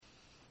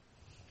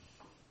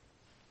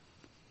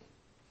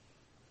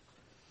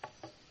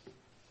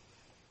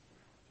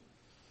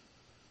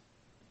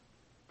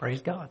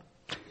Praise God.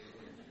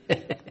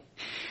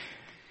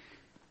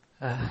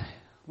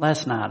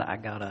 Last night I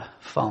got a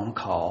phone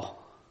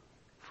call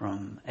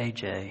from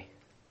AJ,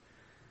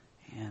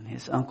 and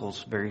his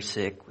uncle's very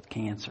sick with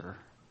cancer.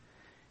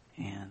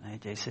 And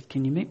AJ said,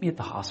 "Can you meet me at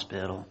the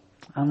hospital?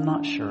 I'm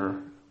not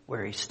sure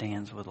where he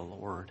stands with the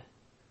Lord,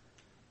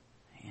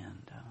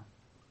 and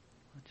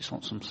I just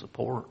want some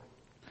support."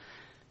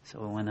 So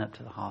we went up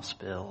to the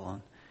hospital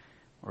and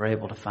were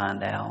able to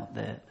find out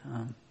that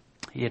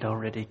he had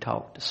already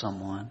talked to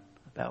someone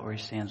about where he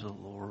stands with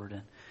the Lord.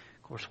 And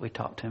of course we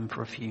talked to him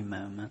for a few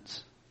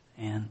moments.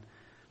 And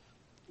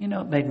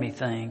it made me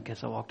think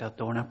as I walked out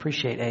the door, and I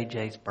appreciate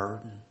AJ's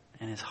burden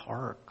and his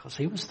heart, because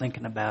he was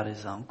thinking about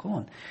his uncle,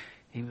 and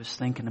he was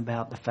thinking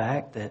about the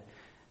fact that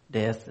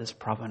death is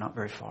probably not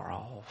very far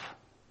off.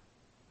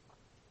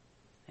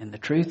 And the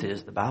truth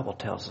is, the Bible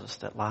tells us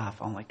that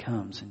life only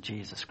comes in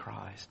Jesus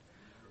Christ.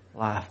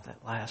 Life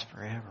that lasts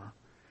forever.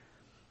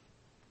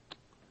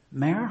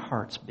 May our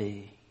hearts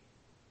be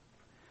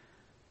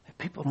that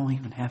people don't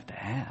even have to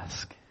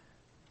ask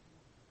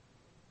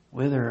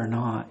whether or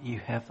not you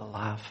have the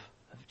life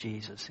of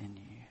Jesus in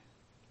you.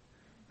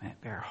 May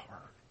it be our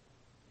heart.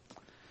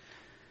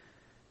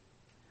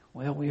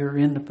 Well, we are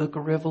in the book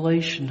of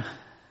Revelation,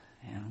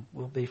 and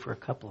we'll be for a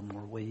couple of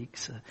more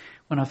weeks.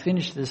 When I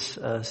finish this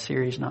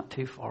series, not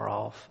too far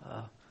off,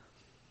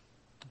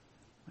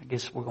 I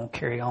guess we're going to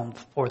carry on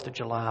 4th of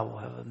July. We'll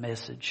have a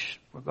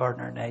message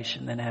regarding our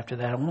nation. Then after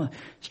that, I want to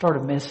start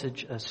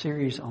a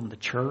series on the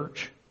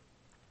church,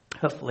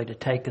 hopefully to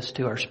take us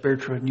to our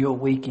spiritual renewal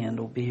weekend.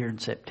 We'll be here in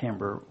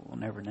September. We'll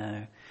never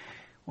know.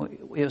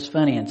 It was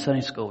funny, in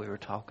Sunday school we were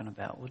talking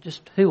about, well,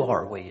 just who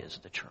are we as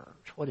the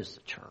church? What is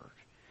the church?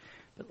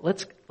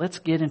 But let's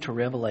get into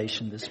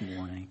Revelation this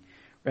morning.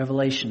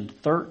 Revelation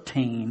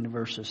 13,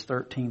 verses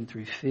 13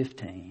 through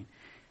 15,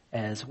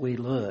 as we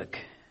look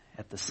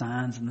at the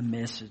signs and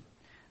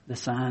the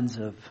signs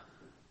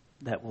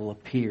that will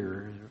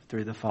appear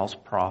through the false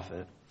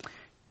prophet.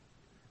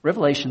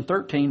 Revelation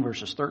 13,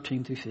 verses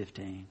 13 through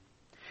 15.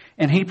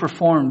 "And he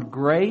performed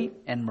great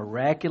and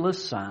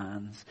miraculous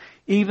signs,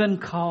 even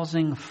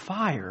causing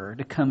fire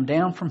to come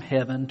down from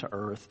heaven to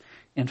earth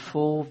in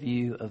full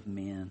view of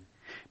men.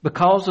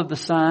 Because of the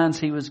signs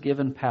he was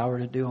given power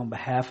to do on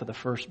behalf of the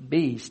first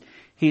beast,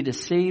 he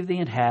deceived the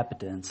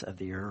inhabitants of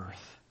the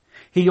earth.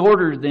 He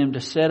ordered them to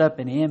set up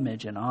an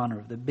image in honor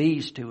of the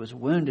beast who was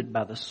wounded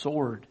by the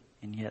sword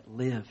and yet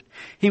lived.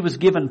 He was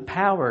given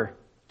power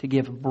to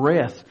give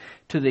breath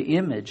to the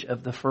image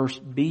of the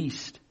first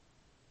beast,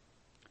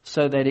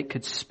 so that it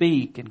could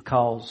speak and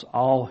cause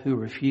all who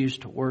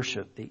refused to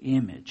worship the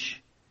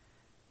image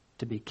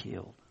to be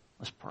killed."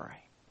 Let's pray.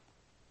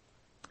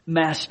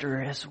 Master,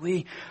 as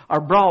we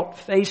are brought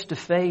face to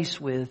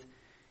face with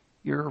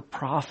your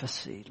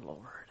prophecy,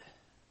 Lord,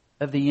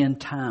 of the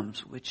end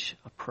times which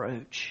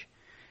approach,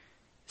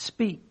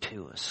 speak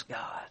to us,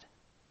 God.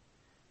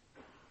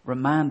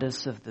 Remind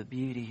us of the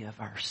beauty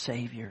of our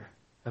Savior,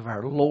 of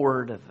our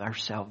Lord, of our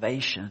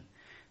salvation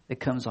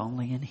that comes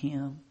only in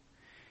Him,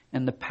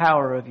 and the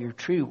power of your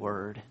true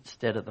word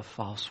instead of the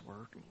false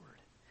word,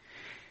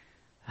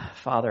 Lord.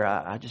 Father,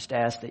 I just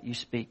ask that you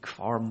speak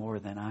far more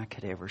than I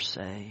could ever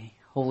say.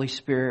 Holy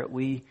Spirit,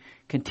 we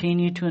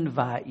continue to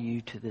invite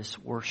you to this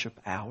worship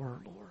hour,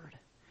 Lord.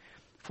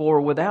 For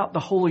without the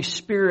Holy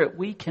Spirit,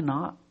 we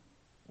cannot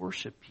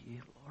worship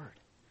you, Lord.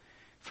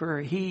 For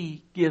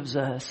He gives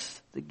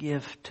us the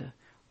gift to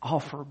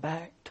offer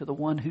back to the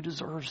one who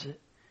deserves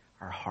it,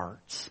 our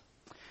hearts.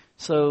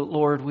 So,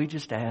 Lord, we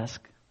just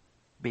ask,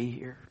 be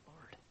here,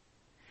 Lord.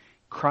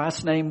 In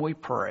Christ's name we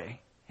pray.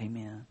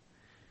 Amen.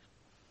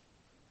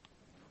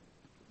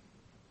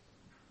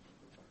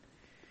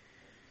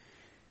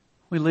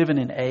 We live in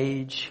an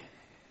age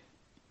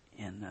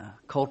in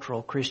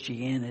cultural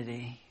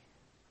Christianity,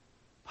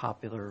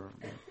 popular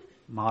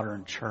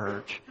modern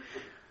church,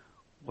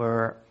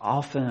 where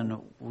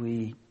often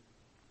we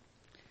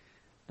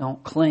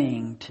don't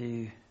cling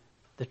to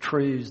the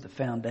truths, the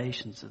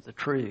foundations of the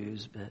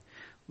truths, but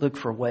look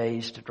for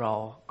ways to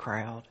draw a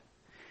crowd.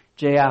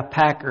 J.I.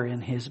 Packer,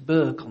 in his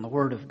book on the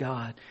Word of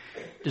God,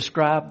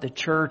 described the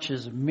church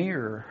as a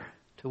mirror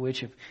to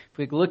which if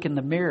we look in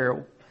the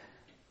mirror,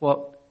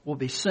 what will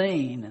be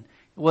seen. And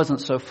it wasn't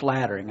so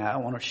flattering. I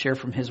want to share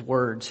from his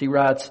words. He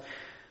writes,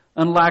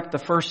 "Unlike the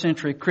first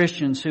century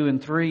Christians who in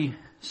 3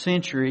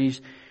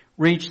 centuries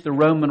reached the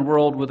Roman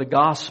world with the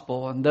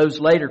gospel, and those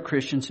later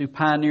Christians who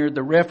pioneered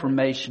the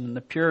Reformation and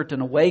the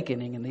Puritan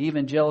awakening and the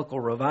evangelical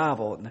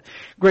revival and the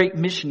great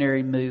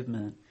missionary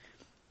movement,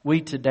 we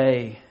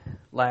today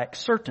lack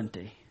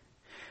certainty.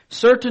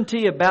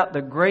 Certainty about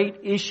the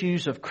great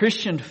issues of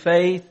Christian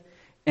faith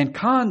and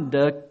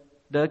conduct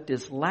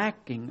is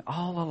lacking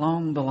all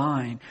along the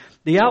line.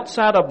 The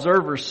outside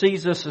observer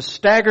sees us as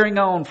staggering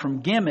on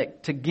from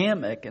gimmick to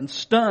gimmick and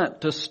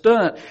stunt to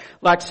stunt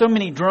like so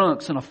many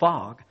drunks in a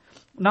fog,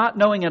 not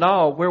knowing at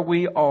all where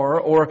we are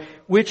or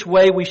which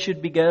way we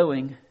should be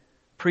going.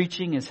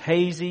 Preaching is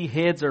hazy,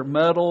 heads are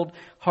muddled,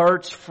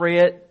 hearts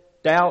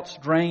fret, doubts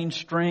drain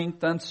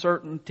strength,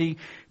 uncertainty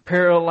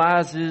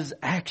paralyzes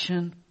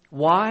action.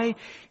 Why?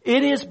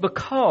 It is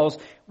because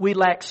we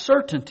lack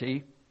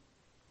certainty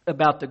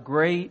about the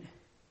great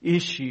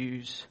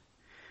issues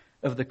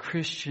of the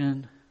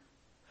Christian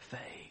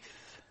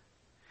faith.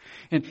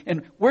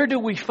 And where do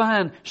we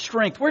find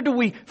strength? Where do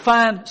we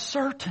find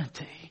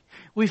certainty?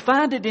 We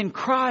find it in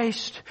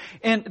Christ.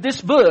 And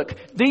this book,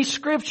 these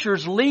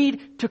scriptures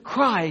lead to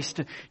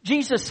Christ.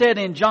 Jesus said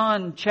in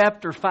John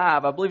chapter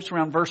 5, I believe it's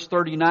around verse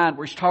 39,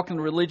 where He's talking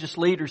to religious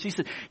leaders. He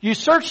said, you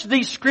search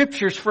these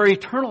scriptures for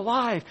eternal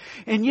life,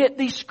 and yet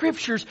these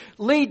scriptures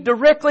lead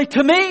directly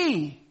to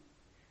me,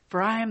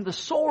 for I am the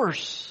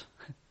source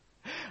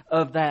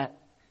of that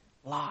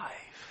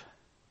life.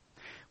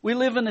 We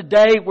live in a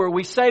day where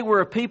we say we're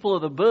a people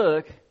of the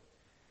book,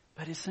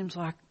 but it seems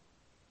like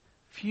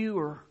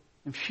fewer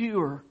and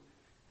fewer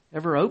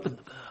ever open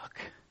the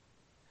book.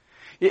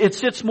 It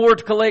sits more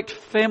to collect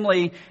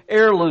family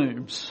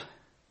heirlooms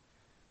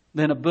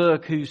than a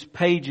book whose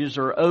pages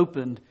are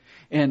opened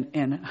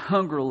and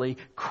hungrily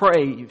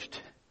craved.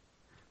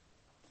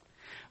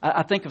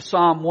 I think of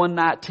Psalm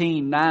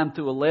 119, 9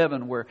 through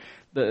 11, where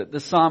the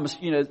psalmist,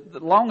 the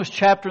longest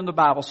chapter in the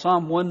Bible,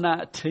 Psalm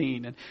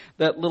 119, and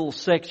that little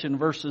section,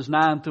 verses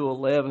 9 through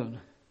 11,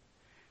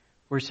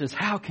 where it says,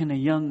 how can a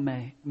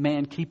young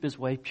man keep his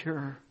way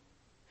pure?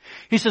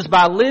 He says,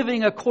 by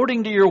living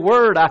according to your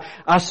word,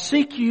 I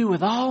seek you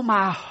with all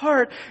my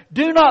heart.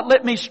 Do not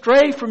let me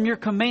stray from your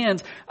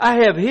commands.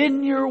 I have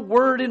hidden your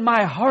word in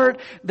my heart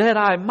that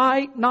I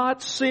might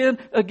not sin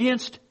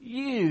against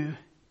you.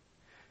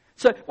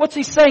 So what's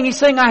he saying? He's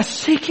saying, I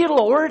seek you,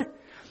 Lord.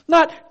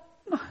 Not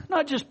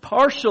just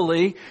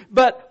partially,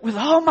 but with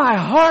all my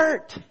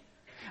heart.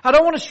 I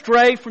don't want to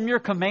stray from your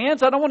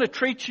commands. I don't want to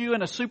treat you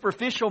in a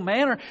superficial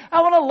manner.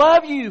 I want to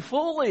love you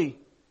fully.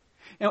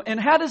 And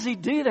how does he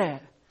do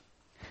that?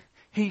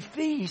 He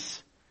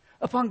feasts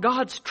upon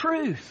God's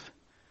truth,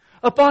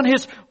 upon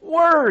His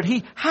Word.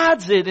 He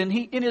hides it in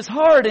his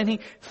heart, and he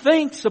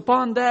thinks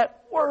upon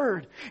that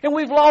Word. And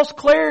we've lost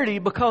clarity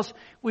because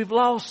we've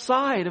lost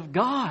sight of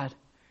God.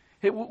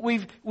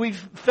 We've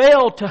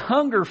failed to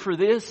hunger for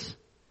this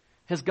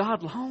as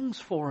God longs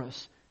for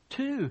us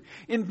too,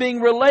 in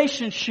being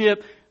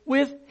relationship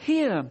with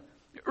Him.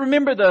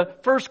 Remember the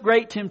first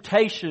great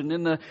temptation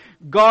in the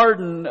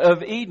Garden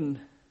of Eden.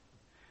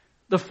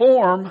 The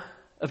form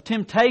of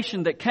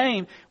temptation that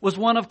came was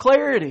one of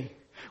clarity,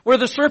 where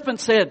the serpent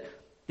said,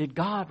 did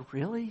God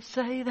really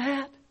say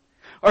that?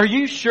 Are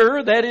you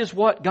sure that is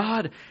what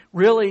God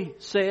really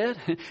said?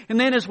 And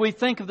then as we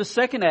think of the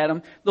second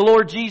Adam, the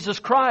Lord Jesus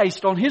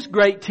Christ, on His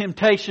great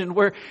temptation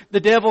where the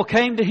devil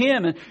came to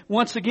Him, and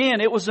once again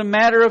it was a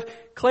matter of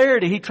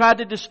clarity. He tried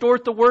to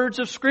distort the words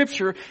of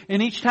Scripture,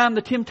 and each time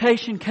the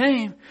temptation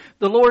came,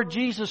 the Lord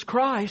Jesus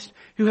Christ,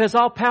 who has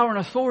all power and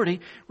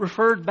authority,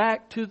 referred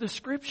back to the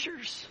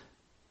Scriptures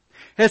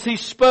as He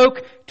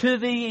spoke to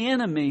the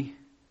enemy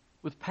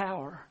with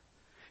power.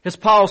 As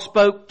Paul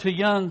spoke to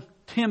young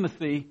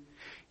Timothy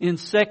in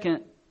 2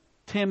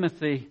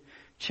 Timothy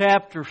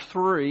chapter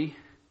 3,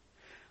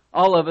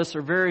 all of us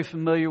are very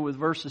familiar with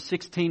verses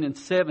 16 and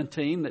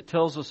 17 that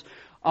tells us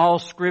all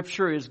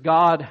Scripture is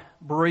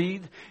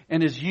God-breathed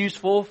and is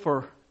useful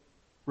for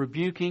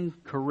rebuking,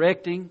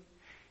 correcting,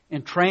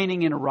 and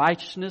training in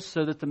righteousness,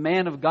 so that the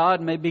man of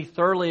God may be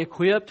thoroughly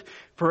equipped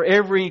for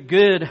every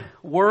good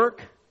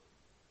work.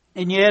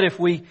 And yet if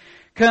we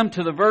come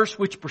to the verse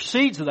which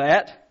precedes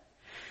that,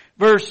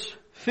 verse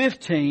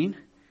 15,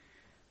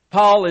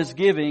 Paul is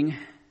giving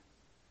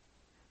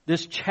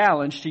this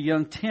challenge to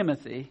young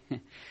Timothy.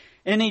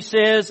 And he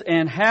says,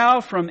 and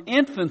how from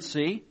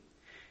infancy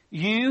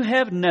you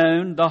have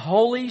known the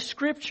Holy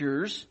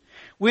Scriptures,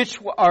 which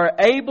are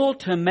able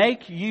to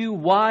make you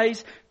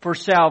wise for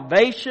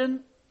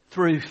salvation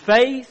through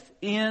faith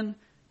in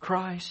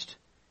Christ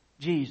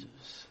Jesus.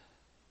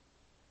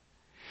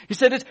 He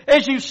said,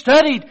 as you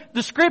studied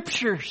the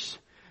Scriptures,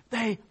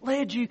 they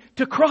led you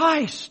to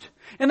Christ.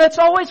 And that's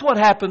always what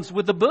happens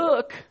with the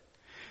book.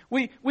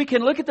 We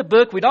can look at the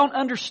book, we don't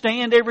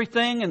understand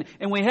everything,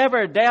 and we have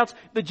our doubts,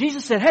 but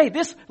Jesus said, hey,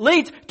 this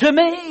leads to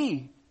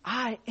me.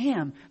 I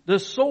am the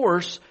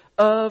source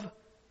of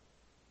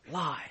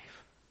life.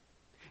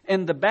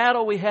 And the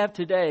battle we have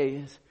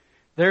today is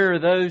there are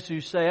those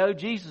who say, oh,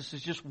 Jesus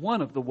is just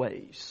one of the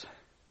ways.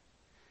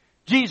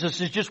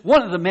 Jesus is just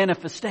one of the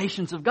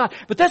manifestations of God.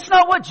 But that's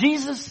not what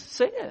Jesus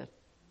said.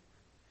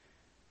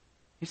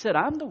 He said,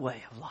 I'm the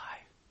way of life.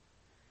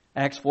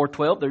 Acts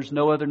 4:12, there's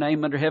no other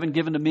name under heaven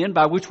given to men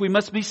by which we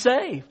must be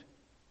saved.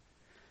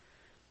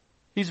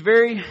 He's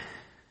very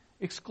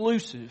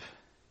exclusive.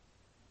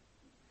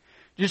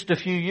 Just a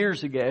few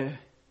years ago,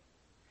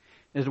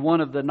 at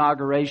one of the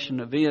inauguration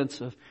events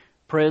of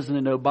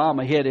President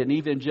Obama, he had an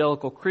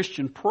evangelical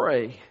Christian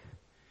pray.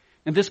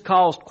 And this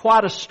caused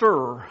quite a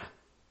stir.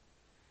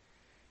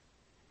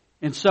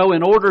 And so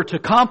in order to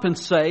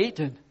compensate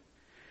and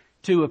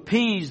to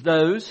appease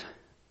those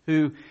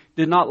who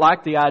did not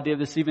like the idea of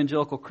this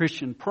evangelical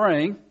Christian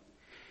praying,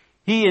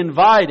 he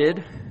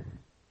invited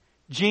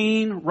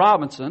Gene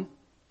Robinson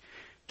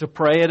to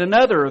pray at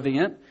another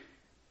event,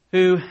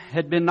 who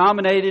had been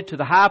nominated to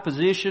the high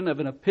position of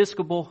an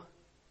Episcopal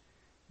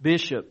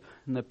bishop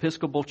in the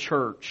Episcopal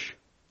Church.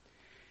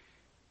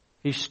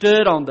 He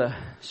stood on the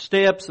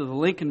steps of the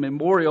Lincoln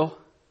Memorial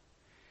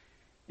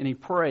and he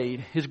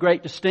prayed. His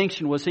great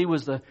distinction was he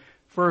was the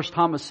first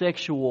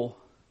homosexual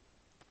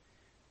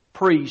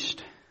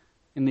priest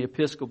in the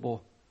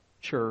Episcopal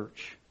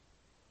Church.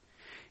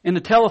 In the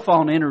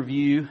telephone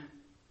interview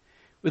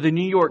with the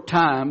New York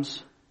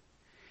Times,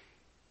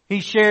 he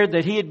shared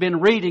that he had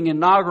been reading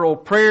inaugural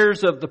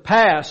prayers of the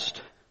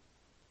past,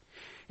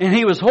 and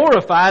he was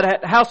horrified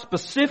at how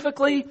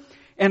specifically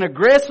and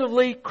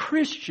aggressively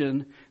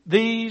Christian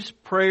these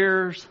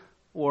prayers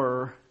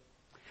were.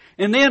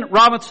 And then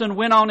Robinson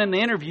went on in the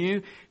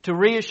interview to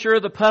reassure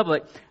the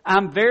public,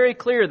 I'm very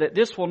clear that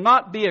this will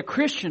not be a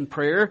Christian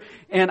prayer,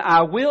 and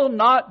I will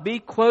not be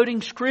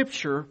quoting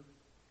Scripture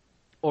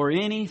or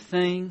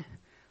anything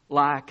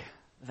like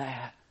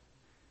that.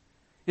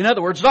 In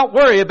other words, don't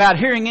worry about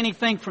hearing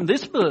anything from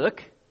this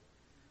book.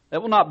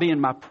 That will not be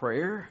in my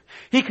prayer.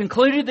 He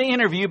concluded the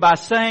interview by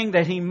saying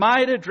that he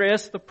might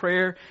address the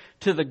prayer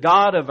to the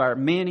God of our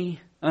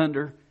many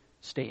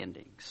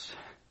understandings.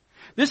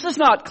 This is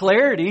not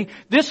clarity.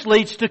 This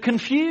leads to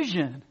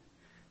confusion.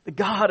 The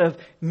God of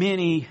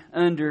many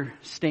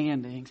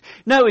understandings.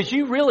 No, as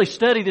you really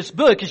study this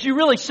book, as you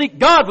really seek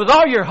God with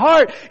all your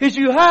heart, as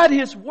you hide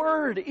His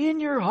Word in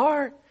your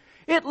heart,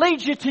 it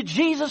leads you to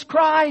Jesus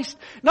Christ.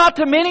 Not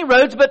to many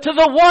roads, but to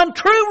the one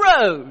true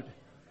road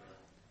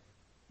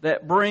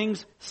that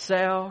brings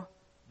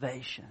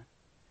salvation.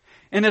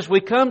 And as we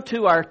come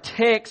to our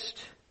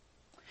text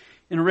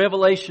in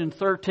Revelation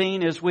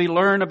 13, as we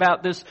learn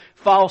about this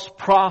false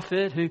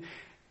prophet who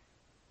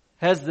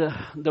has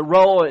the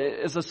role,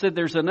 as I said,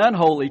 there's an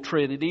unholy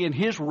Trinity, and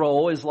his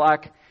role is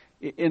like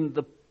in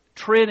the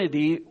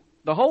Trinity,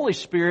 the Holy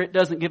Spirit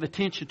doesn't give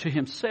attention to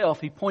Himself.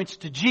 He points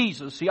to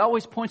Jesus. He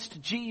always points to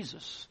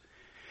Jesus.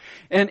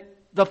 And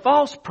the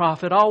false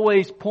prophet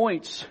always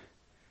points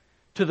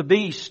to the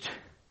beast,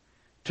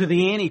 to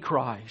the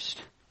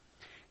Antichrist.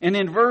 And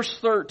in verse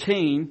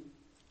 13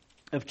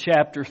 of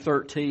chapter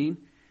 13,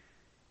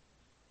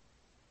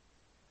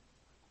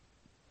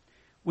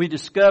 we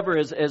discover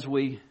as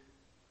we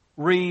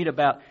read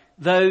about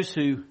those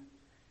who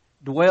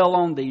dwell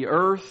on the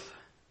earth.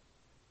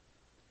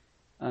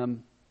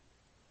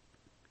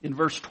 In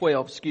verse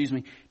 12,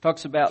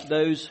 talks about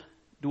those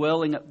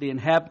dwelling, the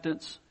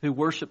inhabitants who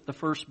worship the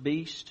first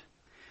beast.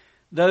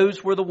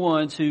 Those were the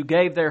ones who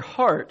gave their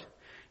heart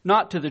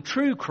not to the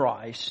true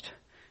Christ,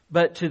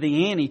 but to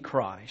the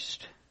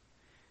Antichrist,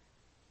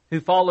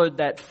 who followed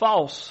that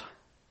false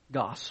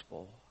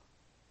gospel.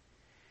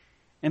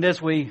 And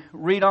as we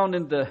read on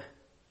in the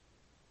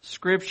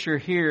Scripture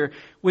here,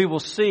 we will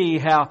see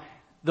how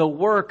the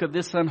work of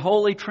this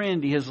unholy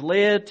Trinity has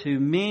led to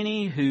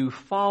many who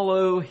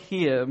follow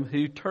Him,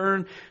 who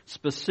turn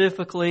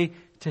specifically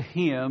to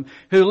Him,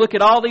 who look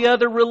at all the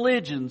other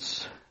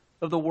religions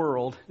of the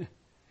world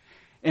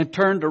and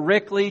turn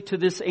directly to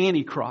this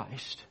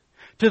Antichrist,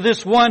 to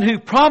this one who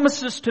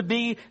promises to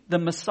be the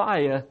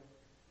Messiah,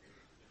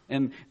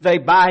 and they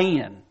buy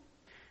in.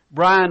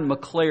 Brian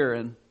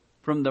McLaren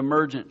from the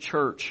Emergent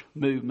Church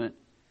movement,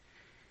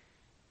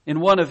 in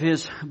one of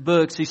his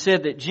books, he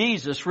said that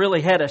Jesus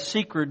really had a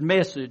secret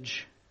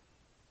message.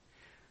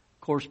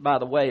 Of course, by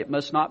the way, it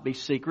must not be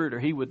secret or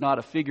he would not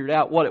have figured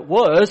out what it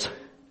was.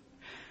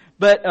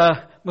 But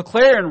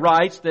McLaren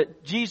writes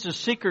that Jesus'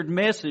 secret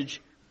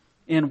message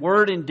in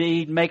word and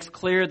deed makes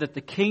clear that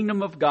the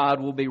kingdom of God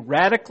will be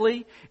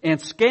radically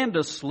and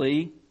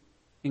scandalously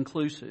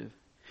inclusive.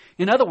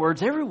 In other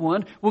words,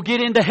 everyone will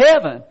get into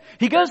heaven.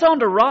 He goes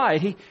on to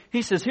write,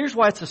 he says, here's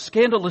why it's a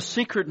scandalous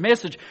secret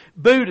message.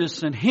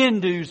 Buddhists and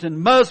Hindus and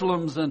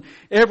Muslims and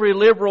every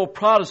liberal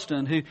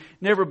Protestant who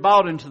never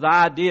bought into the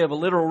idea of a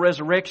literal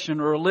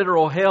resurrection or a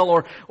literal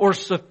hell or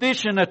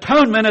sufficient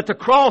atonement at the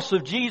cross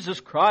of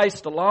Jesus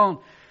Christ alone.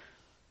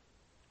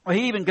 Well,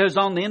 he even goes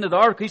on the end of the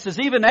article. He says,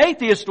 even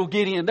atheists will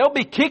get in. They'll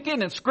be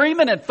kicking and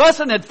screaming and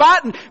fussing and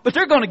fighting, but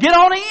they're going to get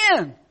on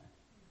in.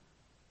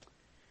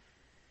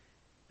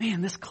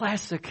 Man, this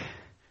classic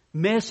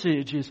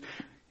message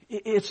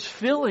it's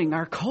filling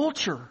our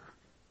culture.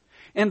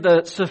 And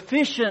the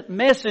sufficient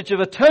message of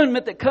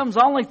atonement that comes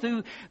only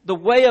through the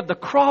way of the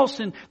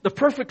cross and the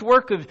perfect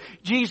work of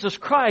Jesus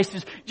Christ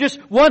is just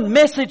one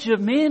message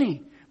of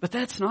many. But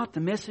that's not the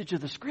message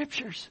of the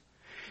Scriptures.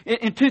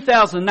 In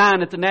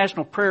 2009 at the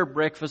National Prayer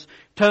Breakfast,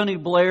 Tony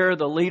Blair,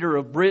 the leader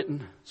of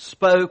Britain,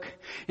 spoke.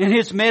 And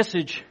his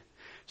message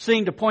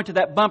seemed to point to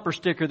that bumper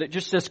sticker that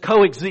just says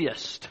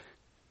coexist.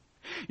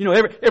 You know,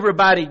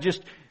 everybody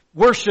just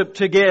worship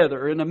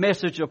together in a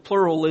message of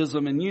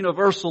pluralism and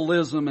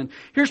universalism. And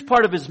here's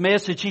part of his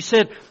message. He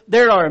said,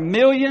 there are 1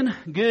 million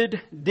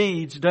good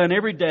deeds done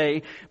every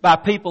day by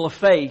people of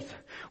faith.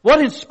 What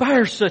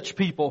inspires such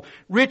people?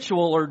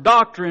 Ritual or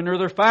doctrine or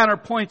their finer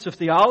points of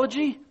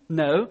theology?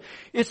 No,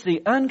 it's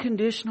the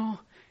unconditional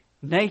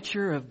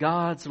nature of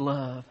God's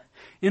love.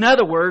 In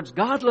other words,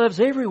 God loves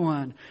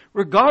everyone,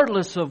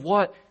 regardless of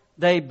what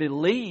they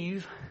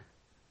believe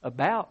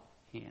about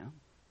Him.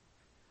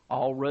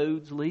 All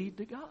roads lead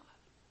to God,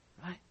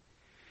 right?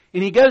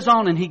 And he goes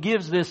on and he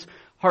gives this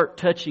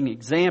heart-touching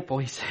example.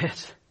 He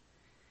says,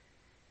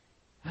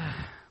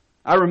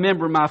 I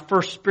remember my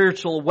first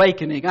spiritual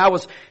awakening. I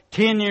was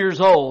 10 years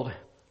old.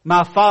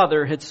 My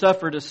father had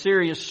suffered a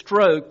serious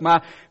stroke.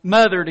 My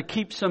mother, to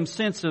keep some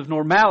sense of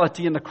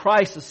normality in the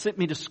crisis, sent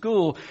me to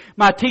school.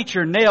 My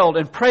teacher knelt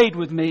and prayed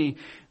with me.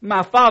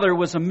 My father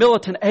was a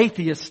militant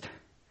atheist.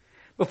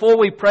 Before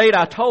we prayed,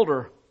 I told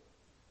her,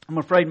 I'm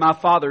afraid my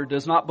father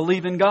does not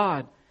believe in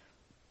God.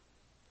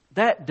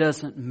 That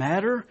doesn't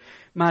matter,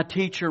 my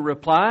teacher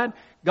replied.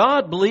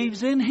 God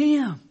believes in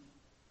him.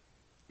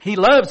 He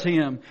loves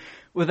him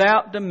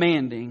without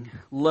demanding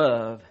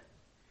love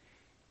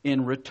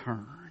in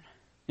return.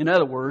 In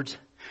other words,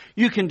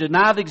 you can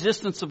deny the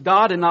existence of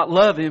God and not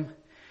love him,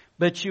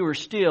 but you are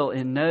still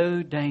in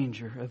no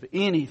danger of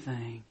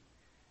anything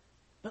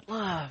but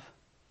love.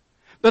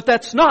 But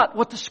that's not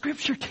what the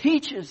Scripture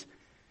teaches.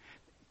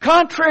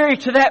 Contrary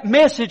to that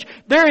message,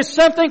 there is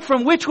something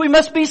from which we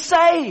must be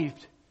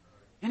saved.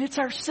 And it's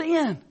our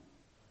sin.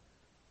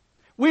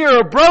 We are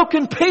a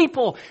broken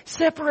people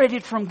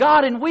separated from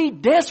God, and we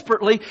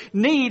desperately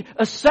need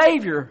a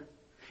Savior.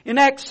 In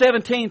Acts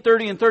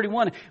 17:30 and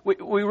 31,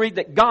 we read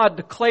that God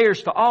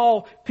declares to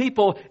all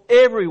people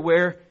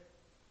everywhere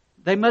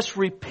they must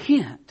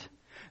repent.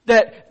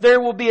 That there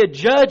will be a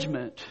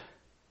judgment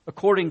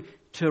according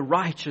to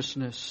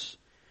righteousness.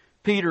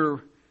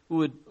 Peter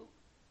would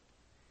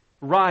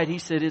write, he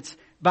said, it's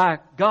by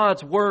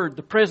God's word,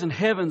 the present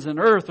heavens and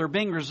earth are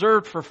being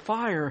reserved for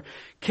fire,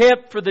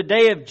 kept for the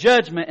day of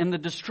judgment and the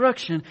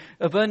destruction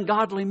of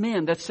ungodly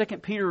men. That's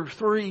 2 Peter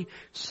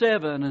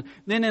 3:7. And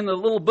then in the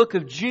little book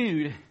of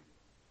Jude,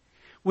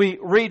 we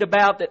read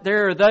about that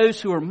there are those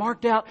who are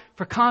marked out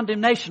for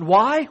condemnation.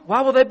 Why?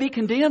 Why will they be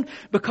condemned?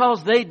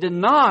 Because they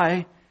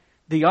deny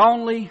the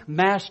only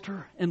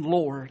Master and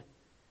Lord,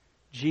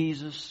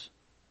 Jesus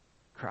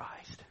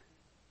Christ.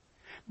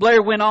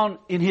 Blair went on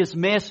in his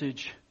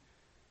message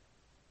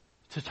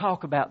to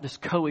talk about this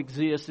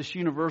coexist, this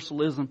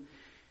universalism,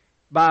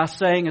 by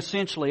saying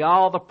essentially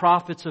all the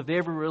prophets of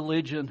every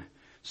religion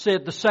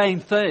said the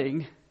same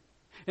thing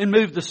and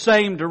moved the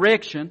same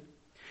direction.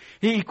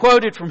 He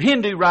quoted from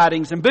Hindu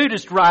writings and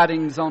Buddhist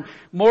writings on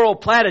moral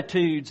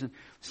platitudes, and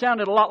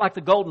sounded a lot like the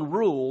Golden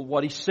Rule,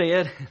 what he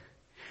said.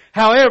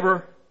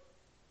 However,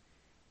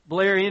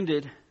 Blair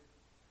ended,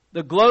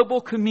 the global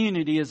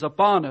community is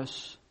upon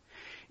us.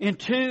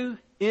 Into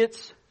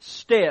its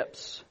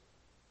steps,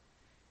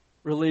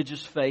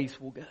 religious faith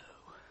will go.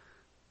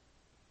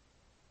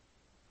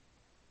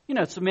 You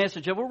know, it's a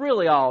message of we're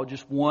really all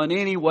just one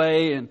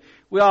anyway, and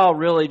we all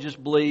really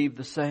just believe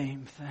the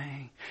same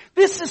thing.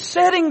 This is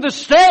setting the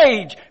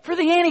stage for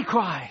the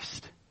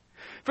Antichrist.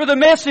 For the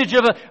message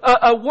of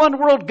a one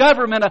world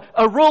government,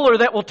 a ruler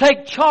that will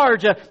take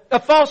charge, a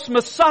false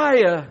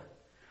Messiah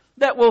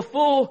that will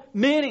fool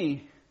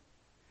many,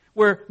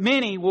 where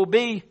many will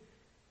be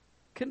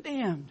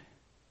condemned.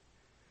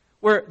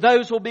 Where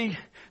those will be,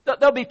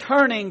 they'll be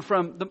turning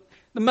from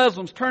the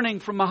Muslims turning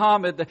from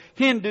Muhammad. The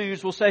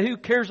Hindus will say, who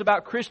cares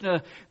about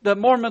Krishna? The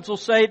Mormons will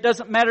say, it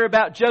doesn't matter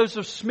about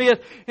Joseph Smith.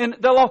 And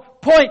they'll all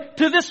point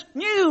to this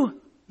new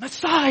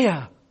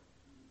Messiah.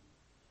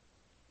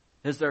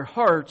 As their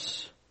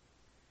hearts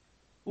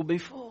will be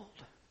fooled.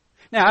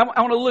 Now,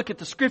 I want to look at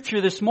the Scripture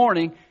this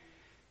morning.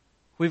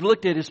 We've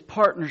looked at His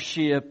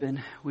partnership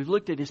and we've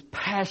looked at His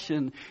passion.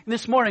 And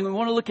this morning we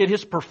want to look at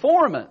His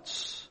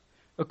performance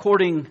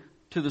according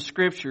to the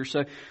Scripture.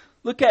 So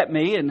look at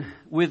me and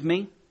with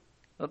me.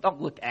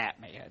 Don't look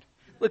at me.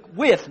 Look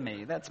with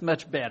me. That's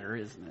much better,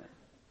 isn't it?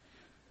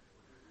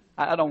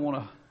 I don't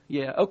want to...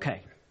 Yeah,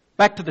 okay.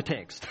 Back to the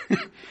text.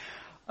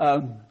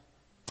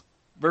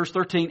 Verse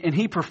 13, and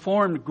He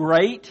performed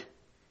great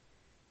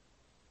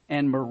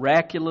and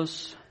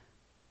miraculous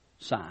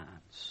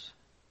signs.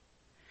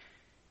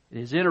 It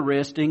is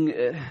interesting.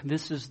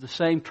 This is the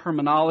same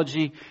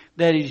terminology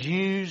that is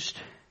used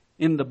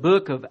in the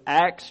book of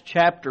Acts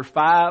chapter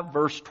 5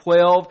 verse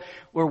 12,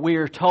 where we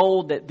are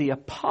told that the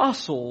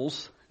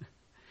apostles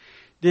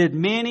did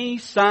many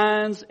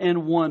signs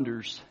and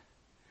wonders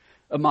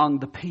among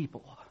the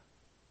people.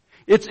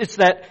 It's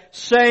that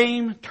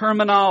same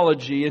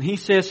terminology. And he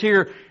says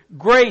here,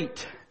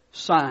 great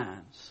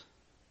signs.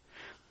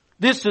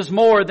 This is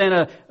more than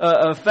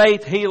a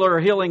faith healer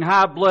healing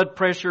high blood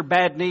pressure,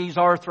 bad knees,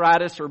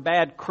 arthritis, or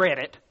bad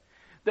credit.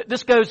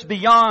 This goes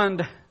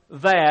beyond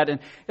that. And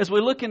as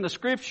we look in the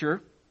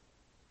Scripture,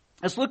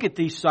 let's look at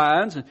these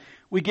signs, and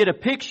we get a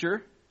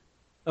picture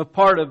of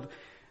part of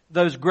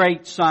those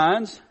great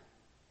signs,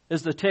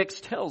 as the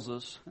text tells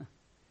us.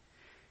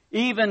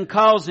 Even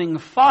causing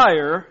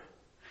fire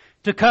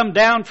to come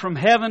down from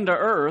heaven to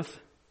earth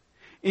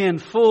in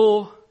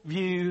full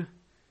view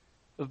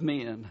of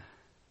men.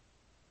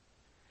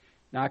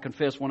 Now, I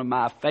confess one of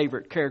my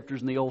favorite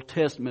characters in the Old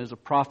Testament is a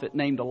prophet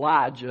named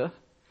Elijah.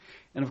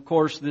 And of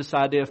course, this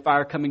idea of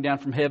fire coming down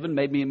from heaven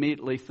made me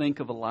immediately think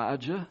of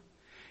Elijah.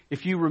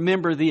 If you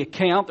remember the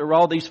account, there were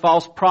all these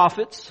false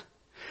prophets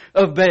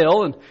of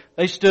Baal, and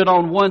they stood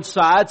on one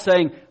side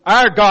saying,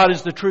 our God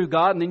is the true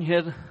God, and then you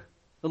had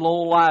little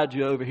old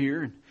Elijah over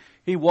here, and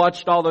He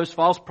watched all those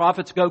false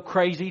prophets go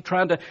crazy,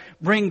 trying to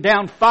bring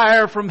down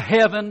fire from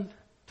heaven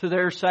to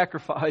their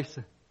sacrifice.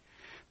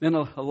 Then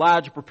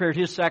Elijah prepared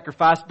his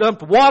sacrifice,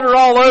 dumped water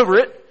all over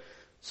it,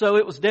 so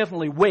it was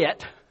definitely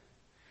wet.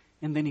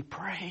 And then he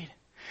prayed.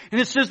 And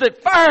it says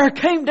that fire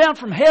came down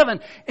from heaven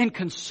and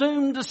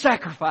consumed the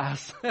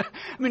sacrifice. I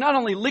mean, not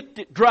only licked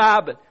it dry,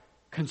 but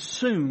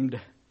consumed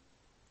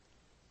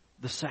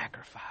the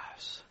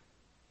sacrifice.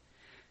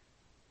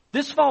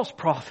 This false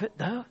prophet,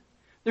 though,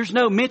 there's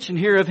no mention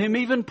here of him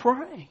even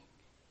praying.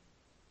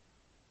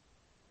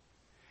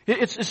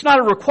 It's not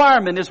a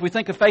requirement as we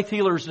think of faith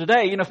healers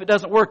today. You know, if it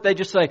doesn't work, they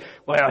just say,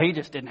 well, he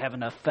just didn't have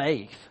enough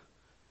faith.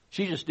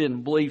 She just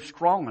didn't believe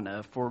strong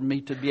enough for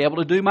me to be able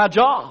to do my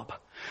job.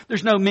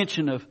 There's no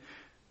mention of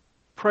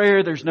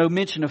prayer. There's no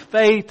mention of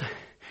faith.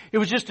 It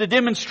was just a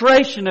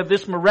demonstration of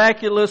this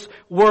miraculous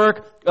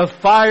work of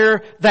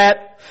fire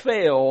that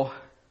fell.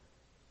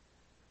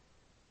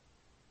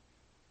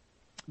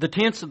 The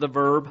tense of the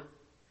verb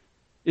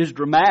is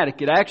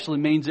dramatic. It actually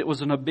means it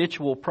was an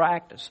habitual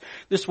practice.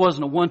 This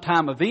wasn't a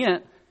one-time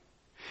event.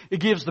 It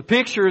gives the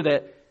picture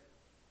that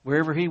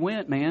wherever he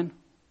went, man,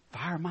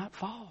 fire might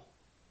fall.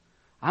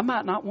 I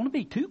might not want to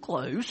be too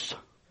close.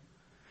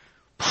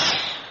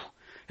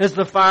 As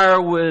the fire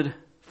would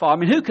fall. I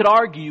mean, who could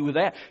argue with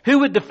that? Who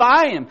would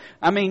defy him?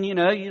 I mean, you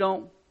know, you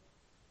don't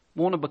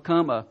want to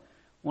become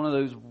one of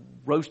those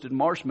roasted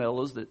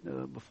marshmallows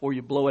that before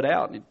you blow it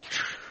out. And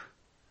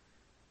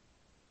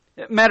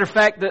matter of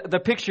fact, the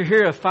picture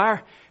here of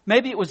fire,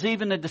 maybe it was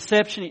even a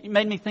deception. It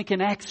made me think in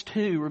Acts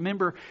 2.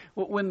 Remember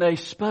when they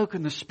spoke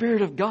and the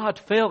Spirit of God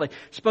fell? They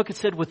spoke, it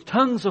said, with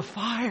tongues of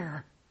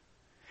fire.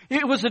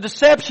 It was a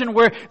deception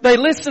where they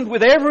listened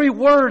with every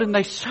word and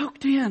they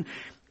soaked in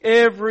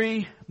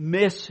every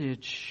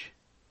message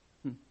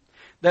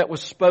that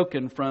was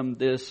spoken from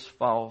this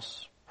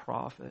false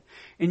prophet.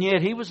 And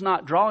yet he was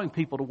not drawing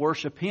people to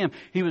worship him.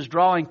 He was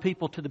drawing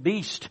people to the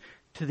beast,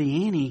 to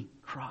the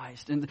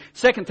Antichrist. In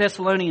 2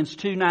 Thessalonians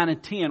 2, 9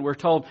 and 10, we're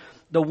told,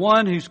 the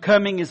one whose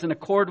coming is in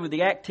accord with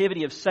the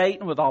activity of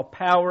Satan, with all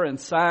power and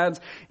signs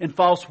and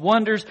false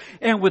wonders,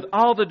 and with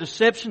all the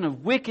deception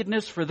of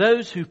wickedness for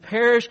those who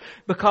perish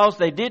because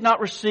they did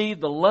not receive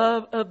the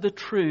love of the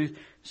truth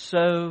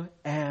so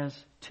as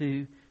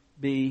to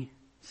be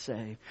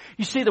saved.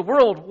 You see, the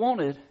world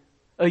wanted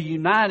a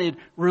united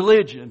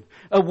religion,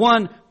 a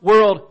one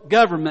world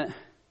government,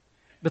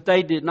 but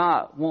they did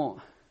not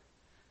want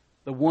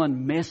the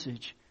one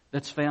message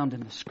that's found in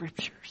the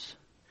Scriptures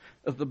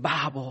of the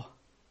Bible,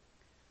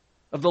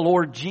 of the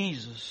Lord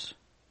Jesus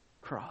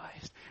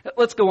Christ.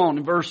 Let's go on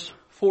in verse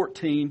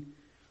 14.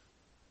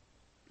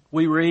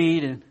 We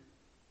read, and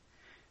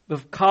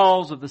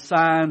because of the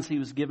signs he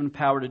was given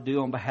power to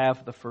do on behalf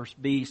of the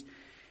first beast,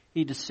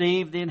 he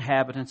deceived the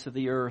inhabitants of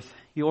the earth.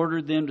 He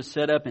ordered them to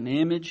set up an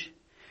image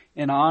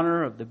in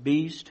honor of the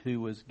beast who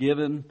was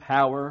given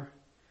power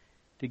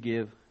to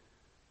give,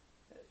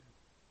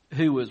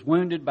 who was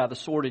wounded by the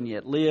sword and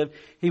yet lived.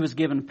 He was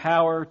given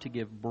power to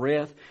give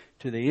breath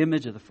to the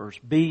image of the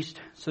first beast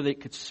so that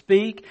it could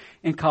speak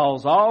and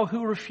cause all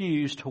who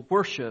refuse to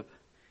worship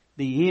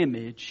the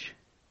image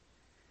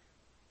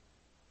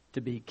to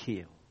be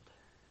killed.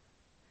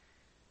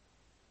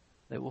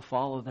 They will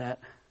follow that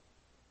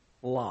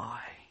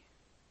lie.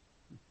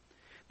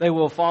 They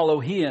will follow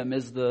him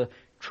as the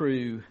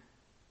true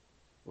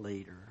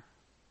leader.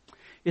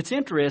 It's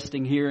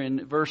interesting here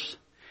in verse,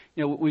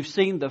 we've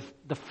seen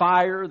the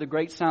fire, the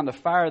great sound of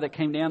fire that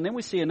came down. Then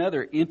we see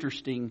another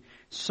interesting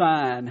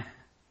sign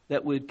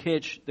that would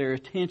catch their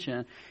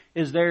attention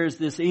is there's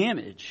this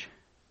image.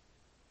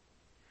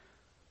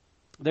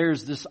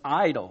 There's this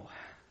idol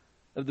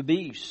of the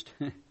beast.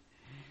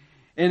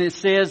 And it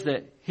says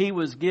that he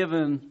was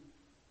given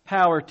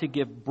power to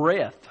give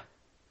breath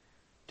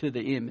to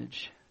the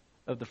image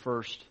of the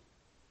first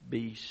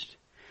beast.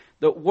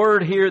 The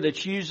word here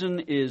that's using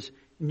is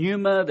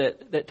pneuma,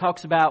 that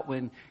talks about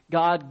when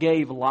God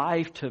gave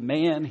life to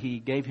man, he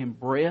gave him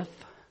breath.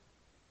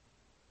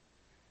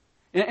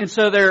 And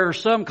so there are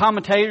some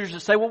commentators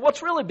that say, well,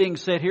 what's really being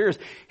said here is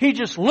he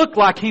just looked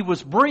like he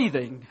was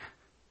breathing.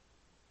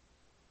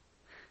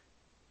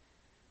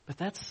 But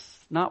that's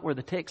not where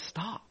the text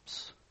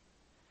stops.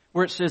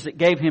 Where it says it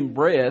gave him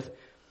breath,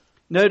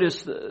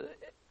 notice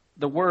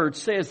the word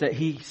says that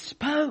he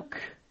spoke.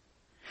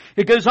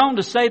 It goes on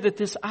to say that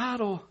this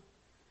idol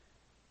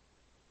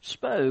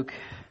spoke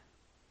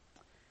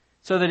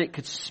so that it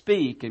could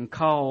speak and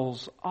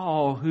cause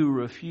all who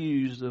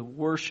refuse to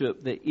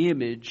worship the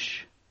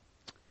image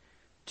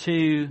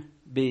to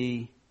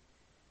be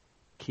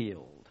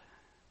killed.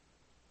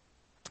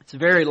 It's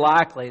very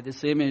likely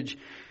this image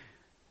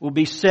will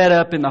be set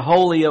up in the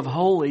Holy of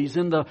Holies,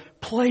 in the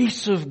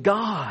place of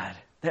God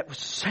that was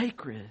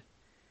sacred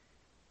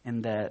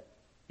and that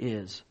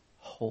is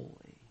holy.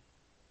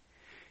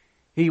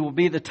 He will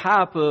be the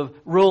type of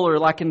ruler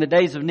like in the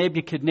days of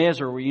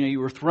Nebuchadnezzar where you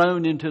were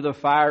thrown into the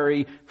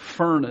fiery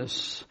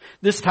furnace.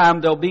 This time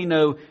there'll be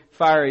no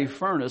fiery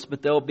furnace,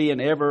 but there'll be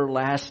an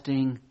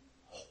everlasting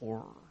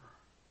horror.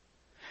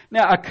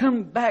 Now, I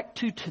come back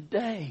to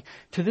today,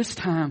 to this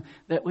time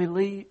that we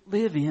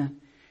live in.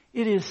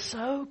 It is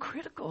so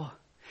critical.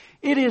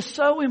 It is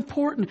so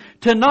important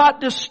to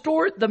not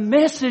distort the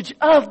message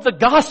of the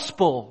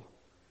gospel.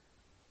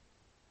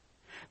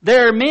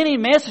 There are many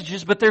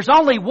messages, but there's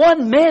only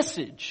one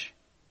message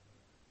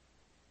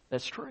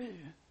that's true.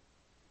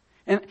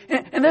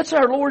 And that's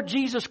our Lord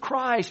Jesus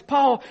Christ.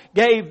 Paul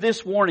gave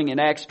this warning in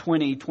Acts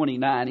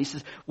 20:29. He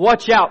says,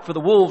 watch out for the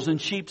wolves in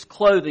sheep's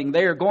clothing.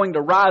 They are going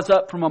to rise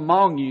up from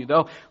among you.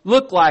 They'll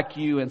look like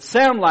you and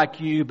sound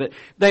like you, but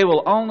they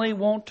will only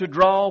want to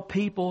draw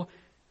people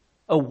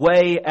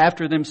away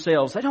after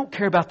themselves. They don't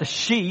care about the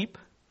sheep.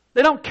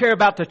 They don't care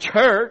about the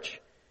church.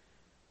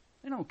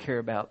 They don't care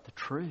about the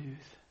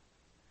truth.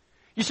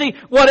 You see,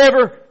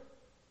 whatever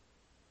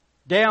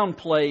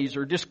downplays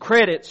or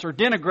discredits or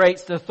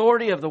denigrates the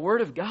authority of the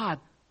Word of God,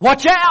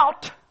 watch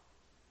out!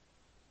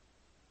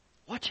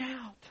 Watch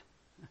out.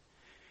 It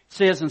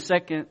says in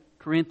 2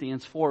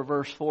 Corinthians 4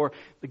 verse 4,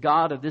 the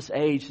God of this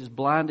age has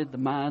blinded the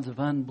minds of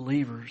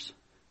unbelievers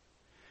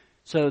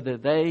so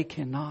that they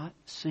cannot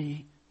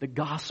see the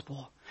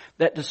gospel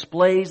that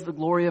displays the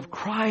glory of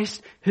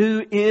Christ,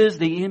 who is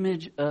the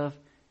image of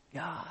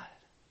God.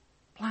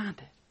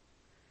 Blinded.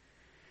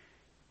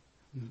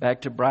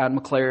 Back to Brian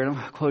McLaren,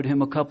 I quote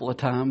him a couple of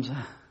times.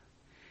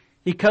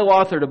 He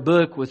co-authored a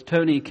book with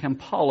Tony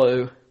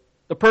Campolo.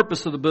 The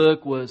purpose of the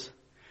book was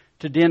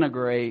to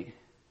denigrate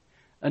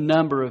a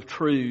number of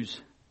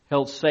truths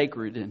held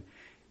sacred in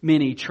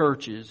many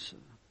churches,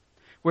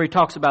 where he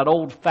talks about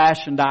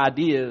old-fashioned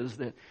ideas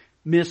that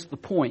miss the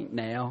point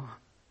now.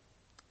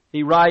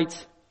 He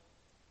writes,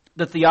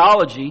 the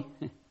theology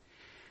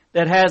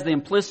that has the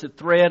implicit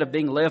threat of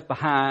being left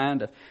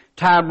behind, of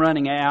time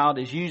running out,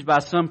 is used by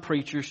some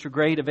preachers to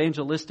great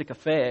evangelistic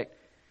effect.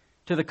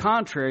 To the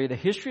contrary, the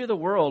history of the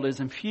world is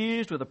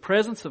infused with the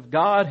presence of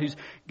God who's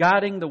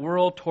guiding the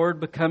world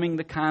toward becoming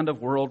the kind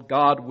of world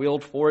God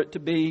willed for it to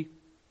be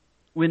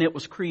when it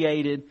was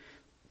created.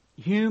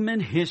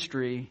 Human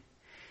history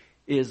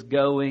is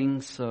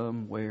going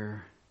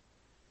somewhere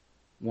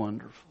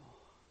wonderful.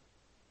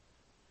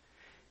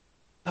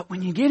 But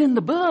when you get in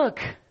the book,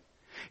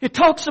 it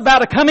talks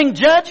about a coming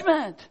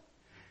judgment.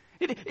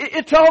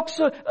 It talks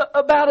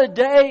about a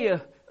day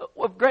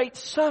of great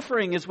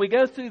suffering as we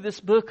go through this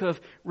book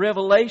of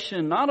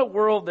Revelation. Not a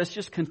world that's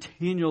just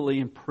continually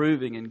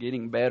improving and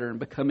getting better and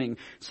becoming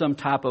some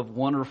type of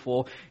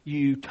wonderful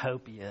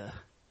utopia.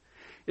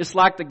 It's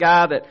like the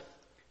guy that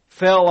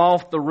fell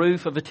off the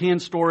roof of a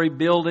 10-story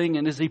building,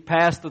 and as he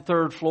passed the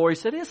 3rd floor, he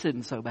said, this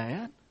isn't so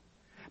bad.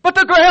 But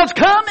the ground's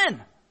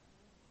coming!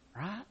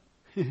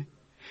 Right?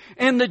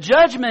 And the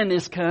judgment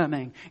is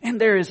coming. And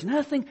there is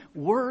nothing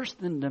worse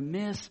than to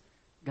miss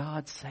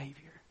God's Savior.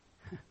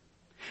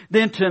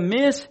 Than to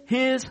miss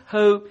His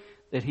hope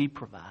that He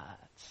provides.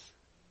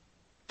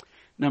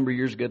 A number of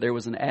years ago, there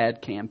was an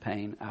ad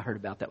campaign I heard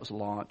about that was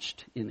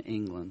launched in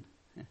England.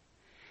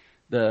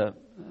 The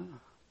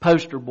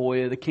poster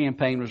boy of the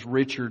campaign was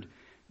Richard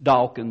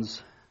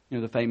Dawkins,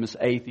 the famous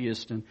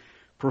atheist and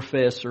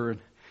professor. And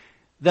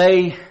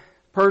they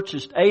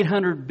purchased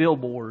 800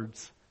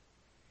 billboards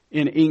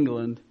in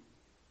England.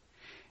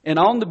 And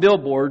on the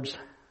billboards,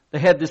 they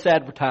had this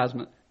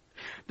advertisement.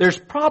 There's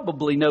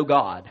probably no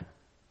God.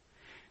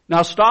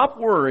 Now stop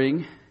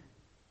worrying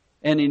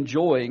and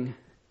enjoying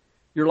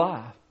your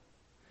life.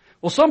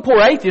 Well, some poor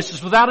atheist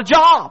is without a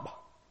job.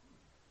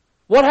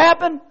 What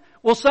happened?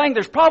 Well, saying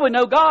there's probably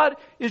no God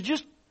is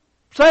just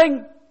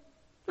saying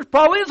there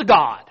probably is a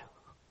God.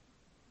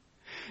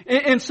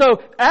 And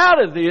so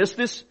out of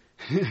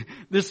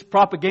this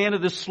propaganda,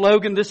 this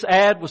slogan, this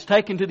ad was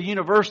taken to the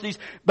universities.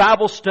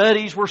 Bible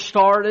studies were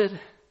started.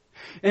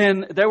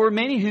 And there were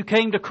many who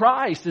came to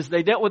Christ as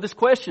they dealt with this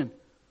question.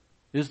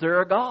 Is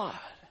there a God?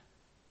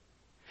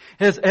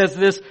 Has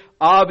this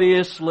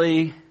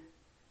obviously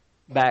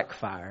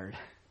backfired?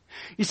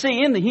 You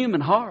see, in the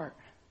human heart,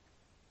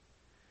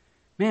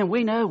 man,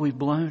 we know we've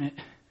blown it.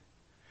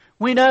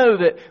 We know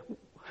that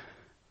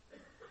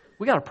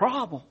we got a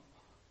problem.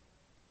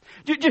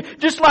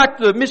 Just like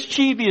the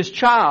mischievous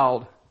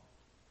child.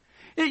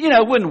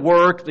 It wouldn't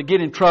work. They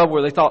get in trouble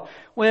where they thought,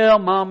 well,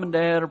 mom and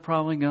dad are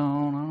probably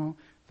gone. I don't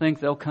think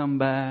they'll come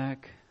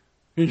back.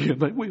 Yeah,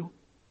 they will.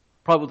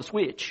 Probably with a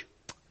switch.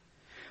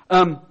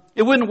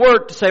 It wouldn't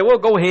work to say, well,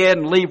 go ahead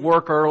and leave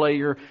work early.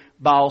 Your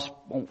boss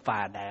won't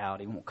find out.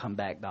 He won't come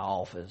back to the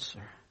office.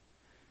 Or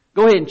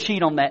go ahead and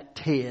cheat on that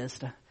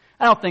test.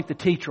 I don't think the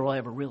teacher will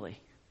ever really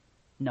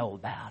know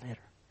about it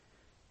or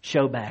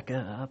show back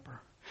up.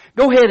 Or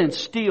go ahead and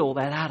steal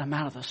that item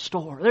out of the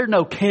store. There are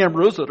no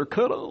cameras that are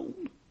cut on.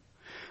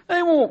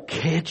 They won't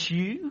catch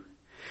you.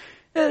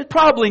 There's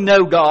probably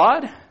no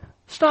God.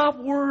 Stop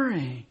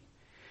worrying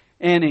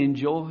and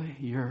enjoy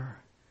your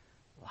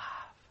life.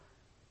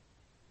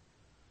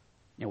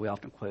 We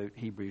often quote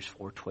Hebrews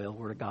 4:12,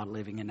 Word of God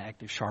living and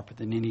active, sharper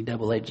than any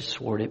double-edged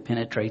sword. It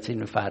penetrates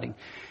into fighting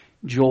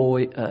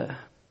joy,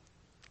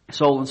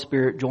 soul and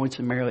spirit, joints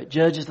and marrow. It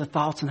judges the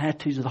thoughts and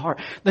attitudes of the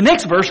heart. The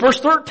next verse, verse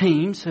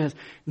 13, says,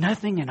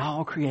 nothing in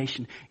all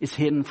creation is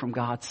hidden from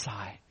God's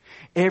sight.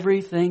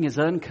 Everything is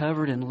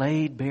uncovered and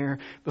laid bare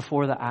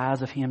before the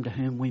eyes of Him to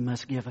whom we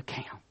must give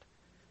account.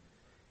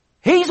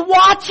 He's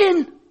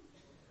watching.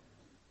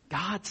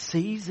 God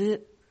sees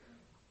it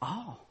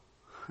all.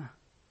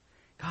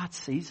 God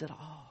sees it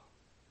all.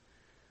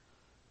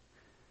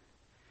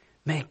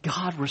 May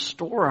God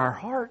restore our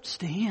hearts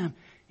to Him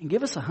and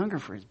give us a hunger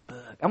for His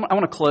book. I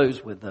want to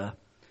close with this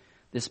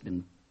has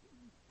been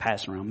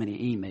passing around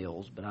many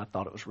emails, but I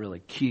thought it was really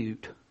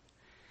cute.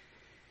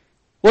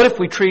 What if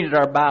we treated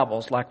our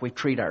Bibles like we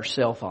treat our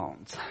cell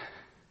phones?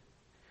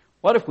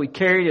 What if we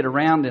carried it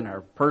around in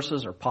our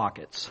purses or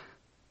pockets?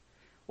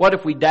 What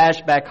if we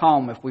dashed back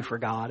home if we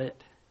forgot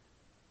it?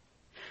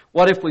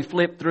 What if we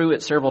flipped through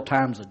it several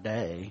times a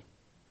day?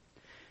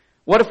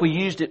 What if we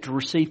used it to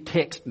receive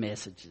text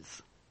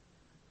messages?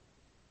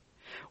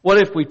 What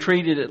if we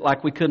treated it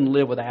like we couldn't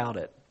live without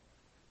it?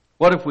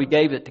 What if we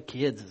gave it to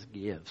kids as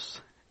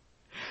gifts?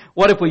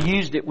 What if we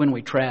used it when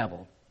we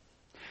traveled?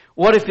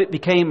 What if it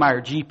became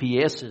our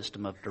GPS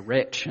system of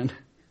direction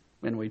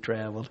when we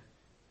traveled?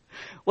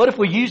 What if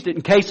we used it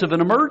in case of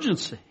an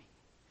emergency?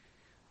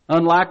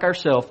 Unlike our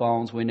cell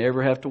phones, we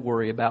never have to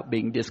worry about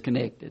being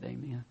disconnected.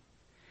 Amen.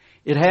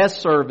 It has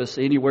service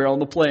anywhere on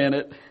the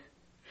planet.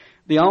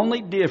 The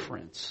only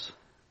difference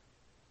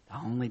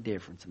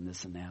in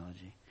this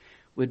analogy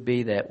would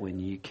be that when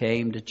you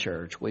came to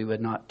church, we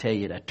would not tell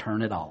you to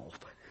turn it off.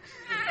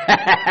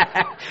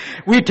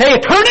 We'd tell you,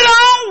 turn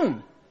it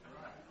on!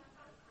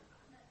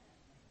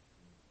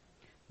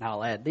 Now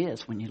I'll add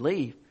this, when you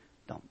leave,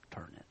 don't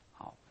turn it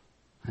off.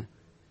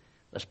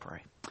 Let's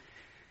pray.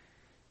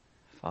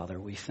 Father,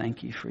 we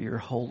thank you for your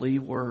holy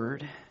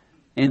word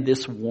and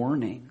this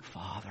warning,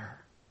 Father,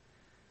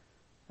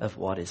 of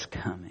what is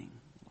coming,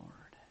 Lord.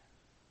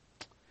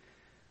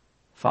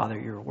 Father,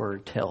 your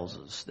word tells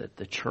us that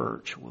the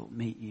church will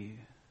meet you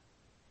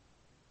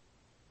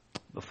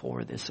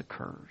before this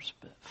occurs.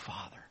 But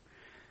Father,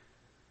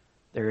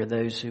 there are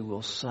those who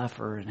will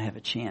suffer and have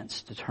a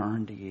chance to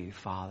turn to you,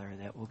 Father,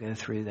 that will go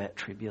through that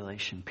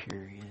tribulation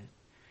period.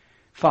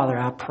 Father,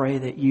 I pray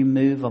that you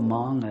move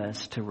among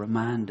us to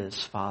remind us,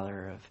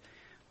 Father, of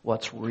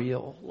what's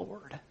real,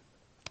 Lord.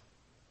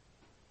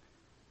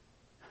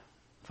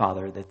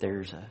 Father, that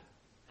there's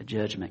a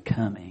judgment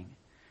coming.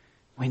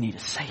 We need a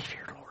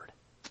Savior,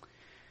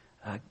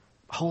 Lord.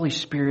 Holy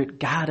Spirit,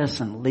 guide us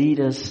and lead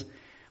us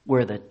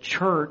where the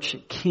church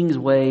at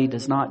Kingsway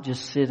does not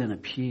just sit in a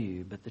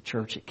pew, but the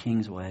church at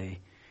Kingsway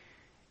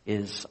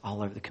is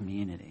all over the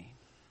community.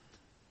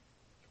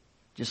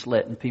 Just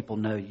letting people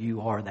know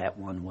you are that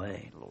one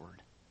way,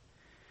 Lord.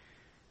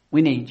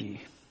 We need you.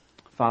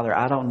 Father,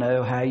 I don't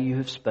know how you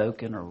have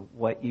spoken or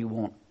what you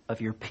want of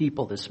your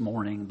people this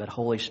morning, but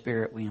Holy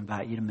Spirit, we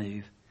invite you to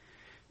move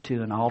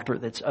to an altar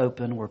that's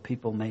open where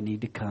people may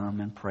need to come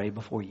and pray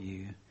before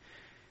you,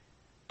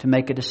 to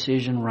make a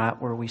decision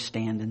right where we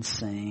stand and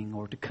sing,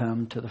 or to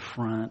come to the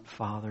front,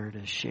 Father,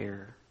 to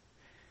share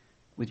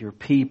with your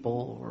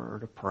people or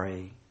to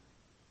pray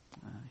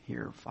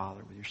here,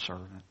 Father, with your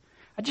servant.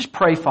 I just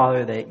pray,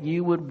 Father, that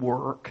you would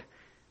work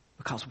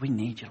because we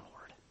need you,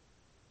 Lord.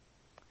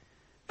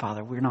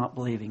 Father, we're not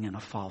believing in a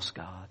false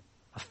God,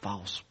 a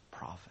false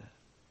prophet,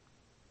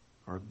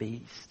 or a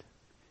beast.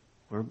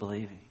 We're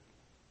believing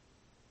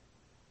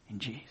in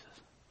Jesus.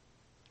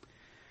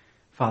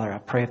 Father, I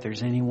pray if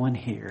there's anyone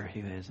here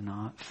who has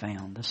not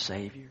found the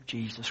Savior,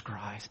 Jesus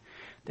Christ,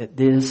 that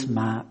this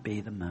might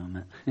be the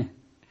moment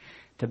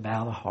to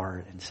bow the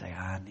heart and say,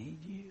 I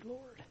need you,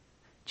 Lord.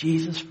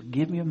 Jesus,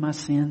 forgive me of my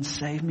sins.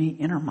 Save me.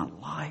 Enter my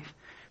life.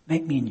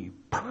 Make me a new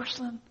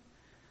person.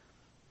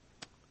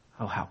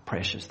 Oh, how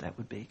precious that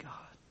would be, God.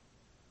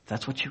 If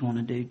that's what you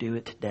want to do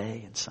it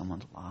today in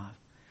someone's life.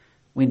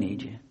 We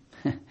need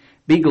you.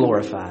 Be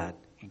glorified.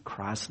 In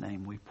Christ's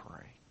name we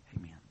pray.